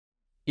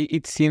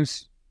it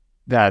seems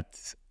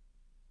that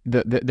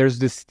there's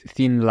this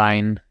thin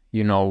line,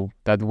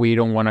 that we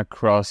don't want to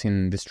cross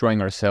in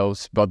destroying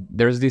ourselves, but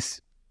there's this,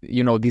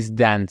 this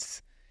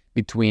dance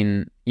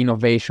between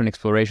innovation,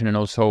 exploration, and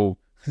also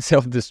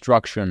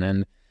self-destruction.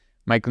 And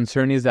my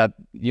concern is that,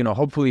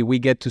 hopefully we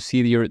get to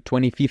see your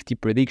 2050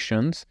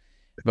 predictions,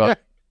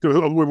 but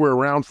we're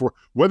around for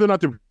whether or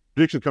not the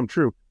predictions come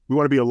true. We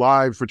want to be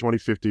alive for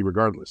 2050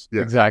 regardless.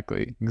 Yeah.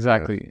 Exactly.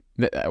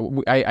 Yeah.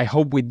 I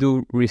hope we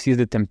do resist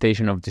the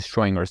temptation of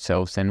destroying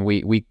ourselves, and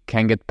we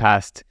can get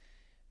past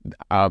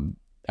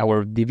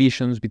our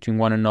divisions between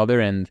one another.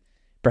 And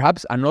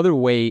perhaps another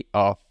way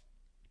of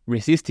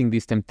resisting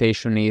this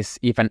temptation is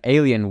if an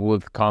alien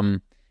would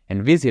come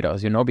and visit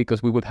us,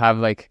 because we would have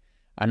like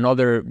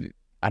another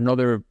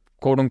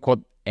quote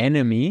unquote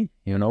enemy,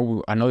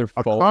 another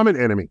foe. A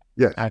common enemy.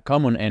 Yes. A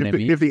common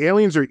enemy. If the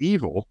aliens are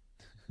evil,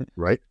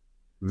 right,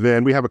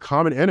 then we have a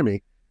common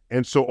enemy.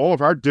 And so all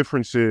of our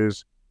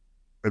differences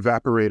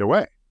evaporate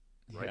away.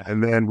 Right. Yeah.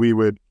 And then we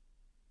would,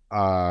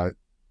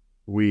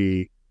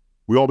 we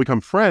all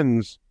become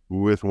friends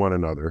with one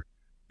another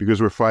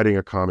because we're fighting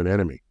a common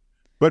enemy.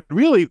 But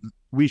really,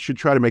 we should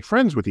try to make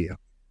friends with you.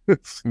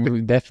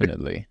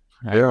 Definitely.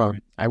 Yeah.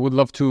 I would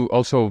love to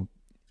also,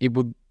 it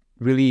would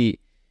really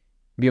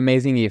be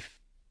amazing if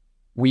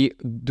we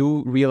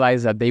do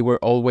realize that they were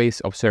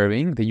always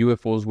observing, the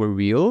UFOs were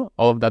real,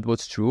 all of that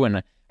was true.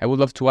 And I would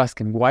love to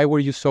ask him, why were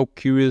you so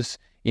curious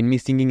in me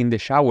singing in the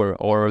shower,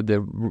 or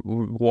the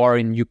war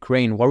in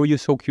Ukraine? Why were you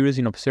so curious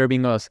in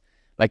observing us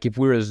like if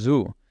we're a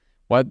zoo?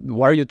 What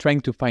are you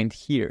trying to find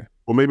here?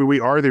 Well, maybe we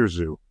are their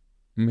zoo.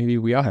 Maybe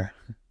we are.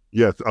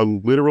 Yes, a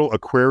literal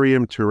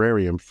aquarium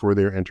terrarium for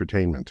their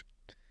entertainment.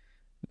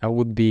 That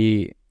would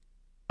be,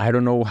 I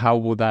don't know how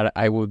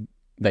I would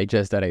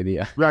digest that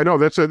idea. Yeah, I know,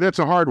 that's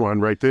a hard one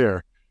right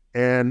there.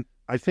 And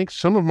I think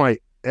some of my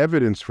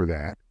evidence for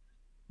that,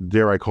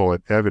 dare I call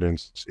it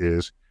evidence,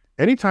 is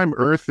anytime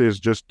Earth is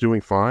just doing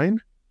fine,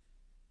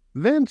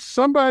 then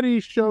somebody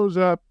shows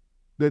up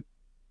that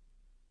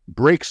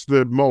breaks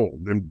the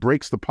mold and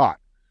breaks the pot,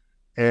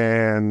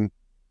 and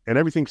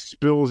everything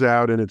spills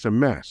out and it's a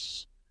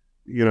mess,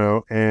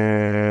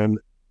 and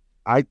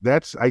I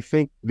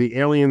think the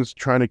aliens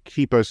trying to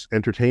keep us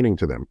entertaining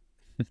to them.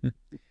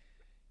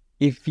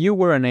 If you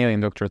were an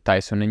alien, Dr.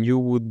 Tyson, and you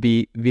would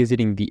be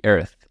visiting the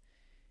Earth,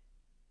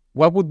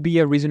 what would be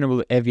a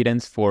reasonable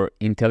evidence for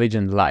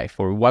intelligent life,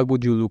 or what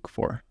would you look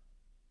for?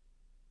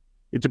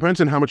 It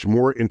depends on how much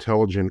more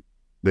intelligent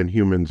than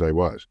humans I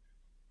was.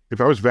 If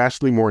I was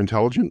vastly more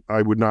intelligent,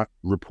 I would not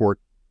report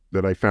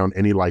that I found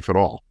any life at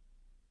all.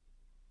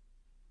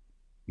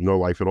 No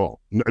life at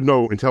all.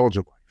 No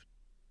intelligent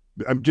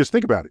life. Just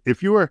think about it.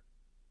 If you were,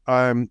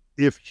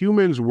 if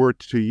humans were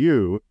to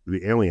you,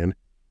 the alien,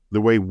 the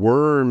way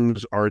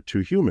worms are to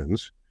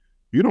humans,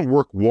 you don't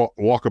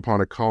walk upon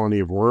a colony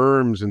of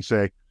worms and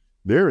say,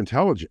 they're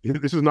intelligent.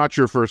 This is not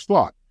your first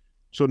thought.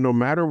 So no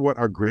matter what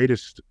our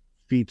greatest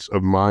feats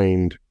of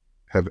mind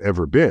have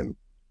ever been,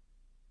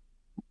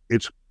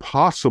 it's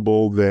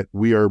possible that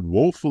we are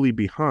woefully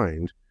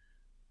behind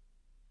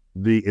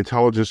the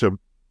intelligence of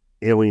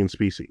alien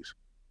species.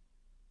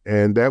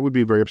 And that would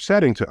be very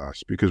upsetting to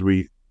us because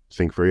we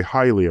think very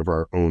highly of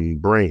our own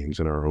brains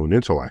and our own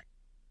intellect.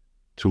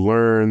 To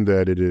learn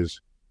that it is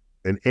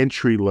an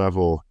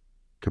entry-level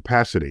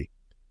capacity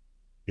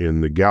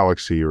in the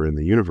galaxy or in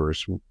the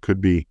universe could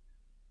be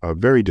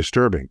very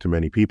disturbing to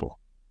many people.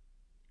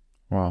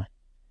 Wow.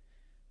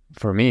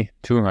 For me,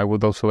 too, I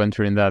would also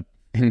enter in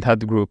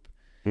that group.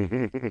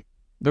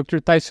 Dr.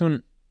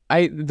 Tyson,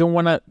 I don't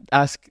want to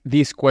ask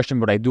this question,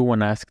 but I do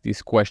want to ask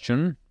this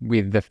question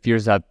with the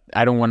fears that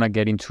I don't want to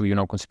get into,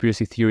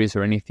 conspiracy theories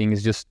or anything.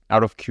 It's just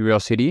out of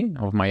curiosity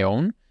of my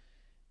own.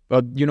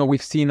 But,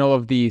 we've seen all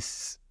of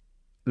these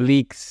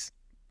leaks,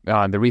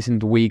 the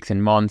recent weeks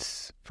and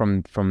months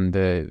from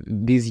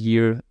this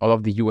year, all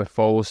of the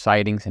UFO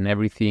sightings and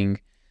everything.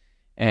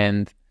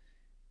 And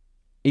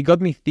it got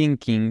me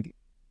thinking,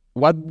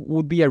 what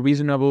would be a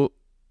reasonable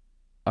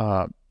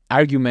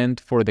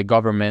argument for the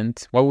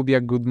government? What would be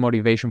a good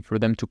motivation for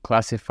them to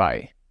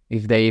classify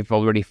if they've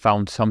already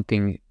found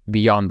something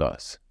beyond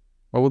us?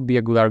 What would be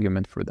a good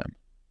argument for them?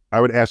 I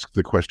would ask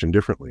the question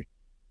differently.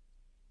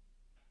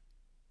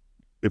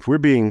 If we're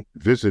being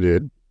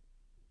visited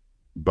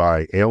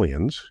by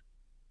aliens,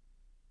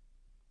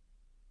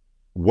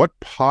 what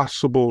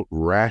possible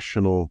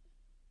rational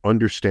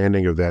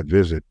understanding of that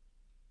visit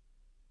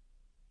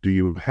do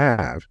you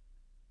have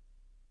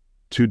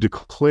to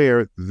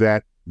declare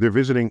that they're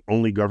visiting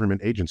only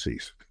government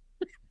agencies?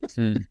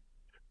 I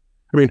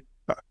mean,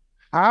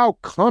 how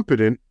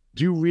competent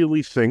do you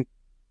really think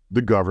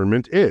the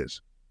government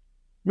is?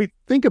 I mean,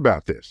 think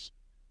about this.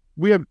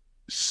 We have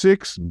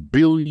 6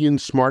 billion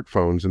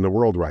smartphones in the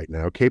world right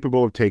now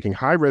capable of taking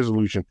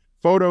high-resolution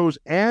photos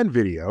and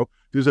video.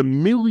 There's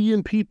 1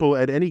 million people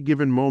at any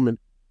given moment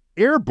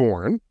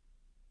airborne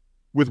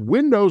with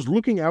windows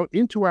looking out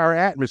into our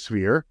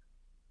atmosphere,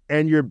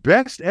 and your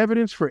best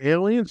evidence for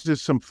aliens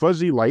is some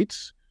fuzzy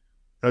lights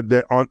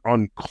that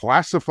on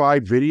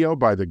classified video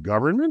by the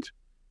government?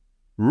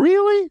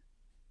 Really?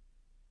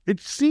 It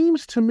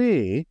seems to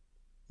me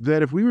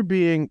that if we were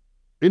being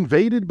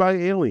invaded by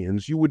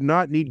aliens, you would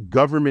not need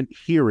government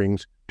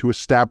hearings to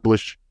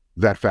establish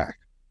that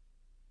fact.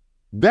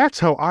 That's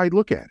how I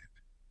look at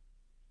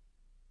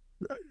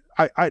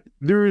it.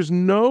 There is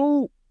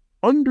no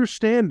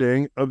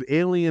understanding of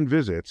alien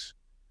visits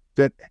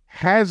that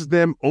has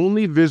them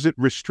only visit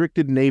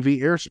restricted Navy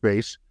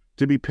airspace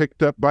to be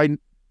picked up by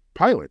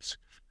pilots.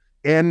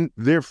 And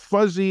they're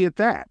fuzzy at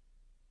that.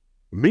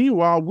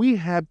 Meanwhile, we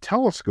have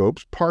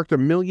telescopes parked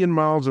 1,000,000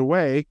 miles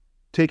away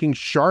taking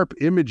sharp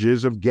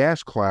images of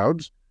gas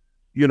clouds,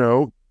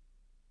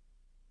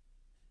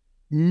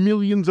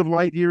 millions of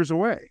light years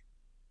away.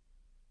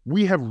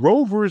 We have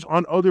rovers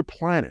on other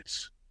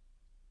planets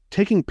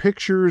taking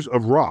pictures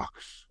of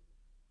rocks.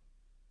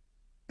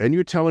 And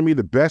you're telling me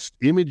the best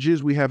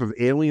images we have of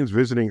aliens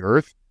visiting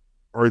Earth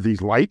are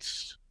these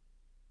lights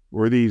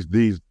or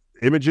these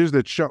images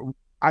that show...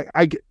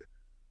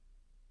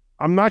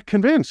 I'm not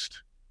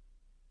convinced.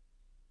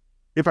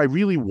 If I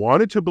really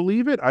wanted to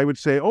believe it, I would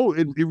say, oh,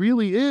 it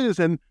really is.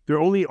 And they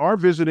only are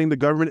visiting the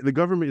government. The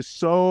government is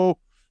so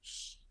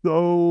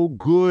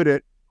good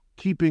at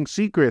keeping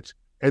secrets,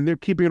 and they're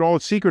keeping it all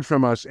a secret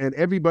from us. And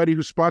everybody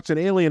who spots an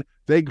alien,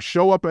 they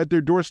show up at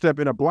their doorstep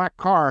in a black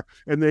car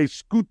and they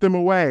scoot them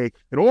away.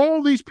 And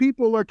all these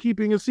people are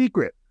keeping a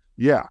secret.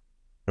 Yeah.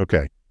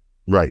 Okay.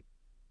 Right.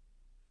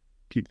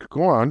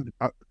 Go on.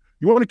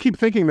 You want to keep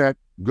thinking that?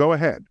 Go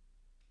ahead.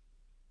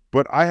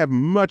 But I have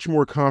much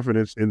more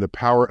confidence in the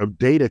power of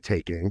data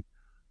taking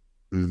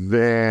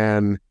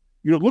than,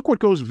 look what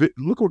goes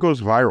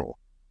viral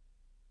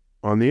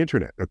on the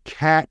internet. A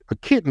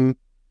kitten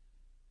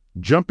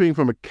jumping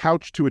from a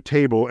couch to a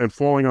table and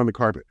falling on the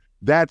carpet.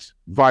 That's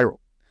viral.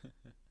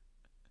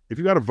 If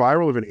you got a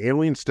viral of an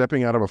alien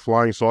stepping out of a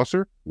flying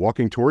saucer,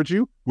 walking towards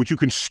you, which you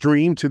can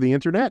stream to the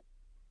internet,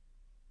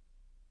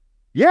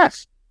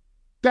 yes,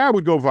 that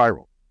would go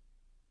viral.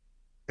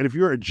 And if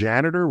you're a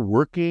janitor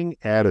working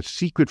at a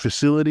secret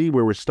facility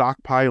where we're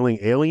stockpiling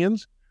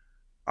aliens,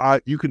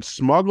 you can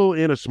smuggle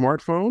in a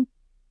smartphone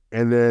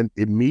and then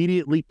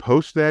immediately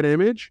post that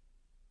image.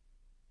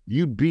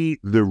 You'd be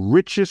the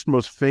richest,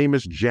 most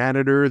famous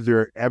janitor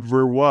there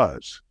ever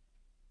was.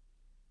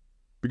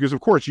 Because, of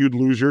course, you'd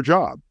lose your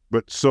job.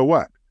 But so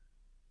what?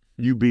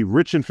 You'd be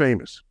rich and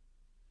famous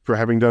for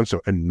having done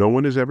so. And no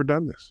one has ever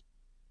done this.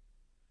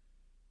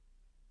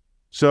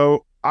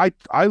 So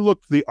I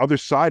look the other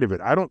side of it.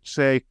 I don't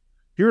say,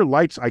 here are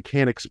lights I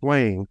can't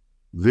explain,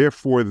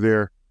 therefore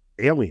they're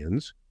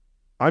aliens.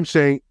 I'm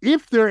saying,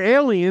 if they're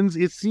aliens,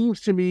 it seems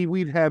to me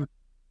we'd have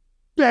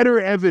better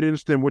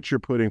evidence than what you're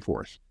putting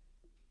forth.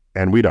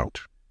 And we don't.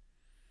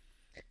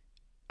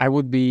 I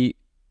would be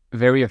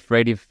very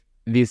afraid if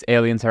these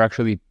aliens are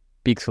actually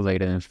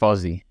pixelated and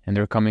fuzzy, and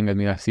they're coming at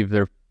me as if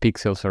their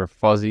pixels are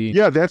fuzzy.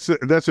 Yeah, that's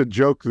a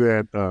joke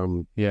that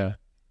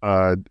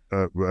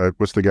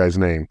what's the guy's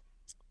name?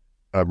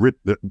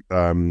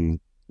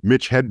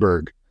 Mitch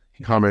Hedberg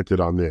commented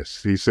on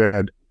this. He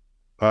said,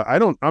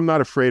 I'm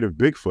not afraid of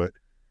Bigfoot.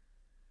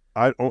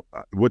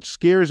 What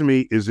scares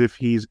me is if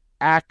he's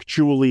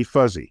actually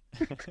fuzzy.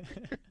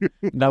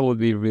 That would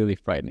be really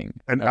frightening.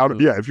 And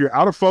if you're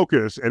out of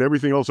focus and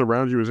everything else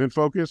around you is in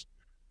focus,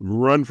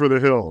 run for the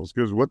hills,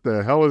 because what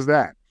the hell is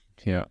that?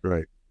 Yeah.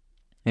 Right.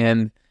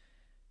 And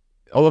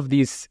all of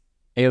this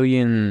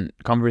alien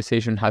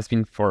conversation has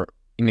been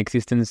in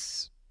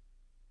existence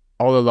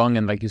all along,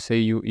 and like you say,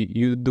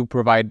 you do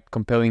provide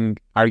compelling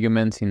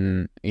arguments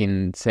in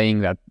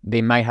saying that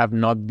they might have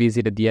not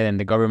visited yet, and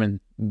the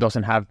government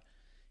doesn't have,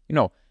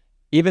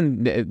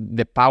 even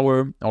the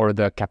power or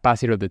the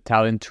capacity or the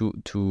talent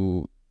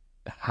to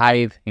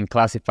hide and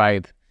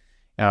classify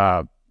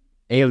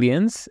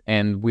aliens.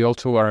 And we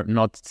also are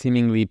not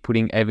seemingly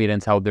putting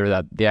evidence out there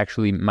that they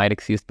actually might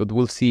exist, but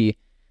we'll see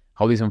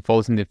how this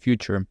unfolds in the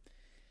future.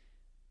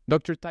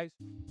 Dr. Tyson.